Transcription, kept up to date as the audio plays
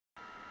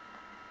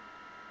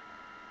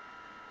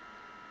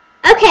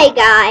Okay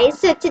guys,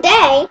 so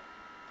today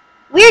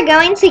we're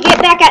going to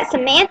get back at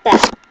Samantha.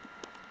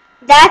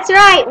 That's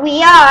right,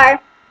 we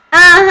are.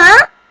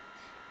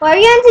 What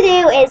we're going to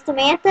do is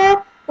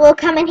Samantha will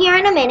come in here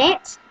in a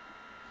minute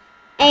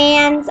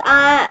and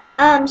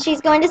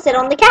she's going to sit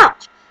on the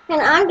couch.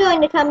 And I'm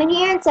going to come in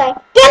here and say,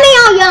 "Give me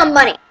all your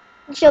money."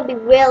 And she'll be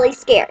really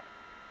scared.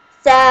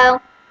 So,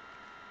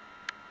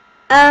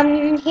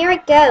 here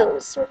it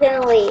goes. We're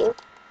going to leave.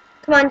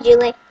 Come on,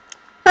 Julie.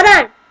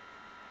 Hold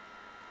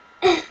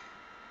on.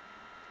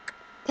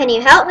 Can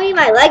you help me?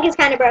 My leg is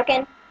kind of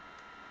broken.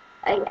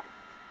 Oh, yeah.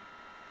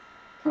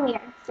 Come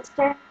here,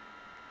 sister.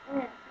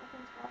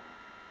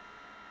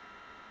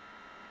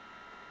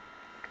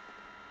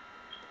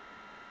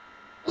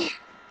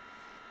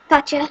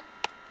 Gotcha.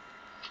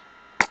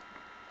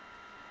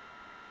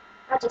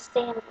 I'll just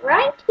stand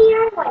right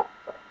here and wait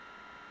for it.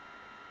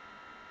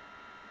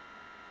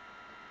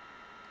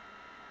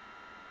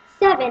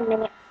 7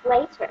 minutes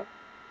later.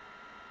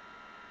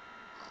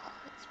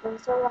 It's been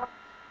so long.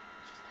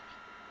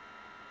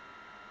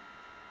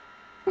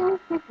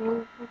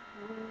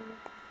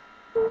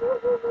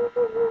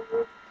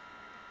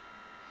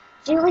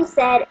 Julie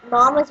said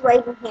Mom was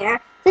waiting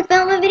here to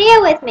film a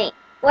video with me.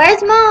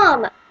 Where's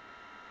Mom?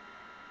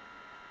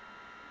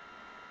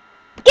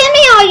 Give me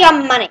all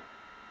your money.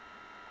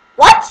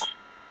 What?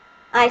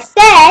 I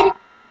said,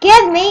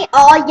 give me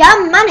all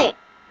your money.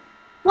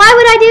 Why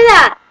would I do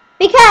that?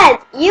 Because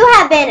you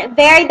have been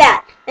very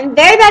bad. And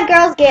very bad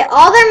girls get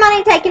all their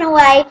money taken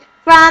away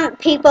from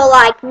people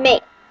like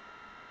me.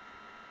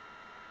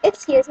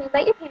 Excuse me,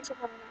 but your pants are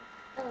falling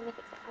off. Oh, let me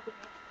fix it. I'll be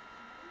right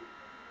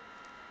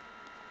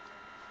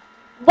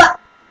back. What?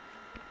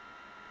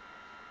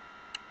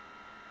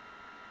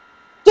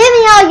 Give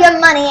me all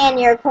your money and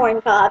your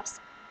corn cobs.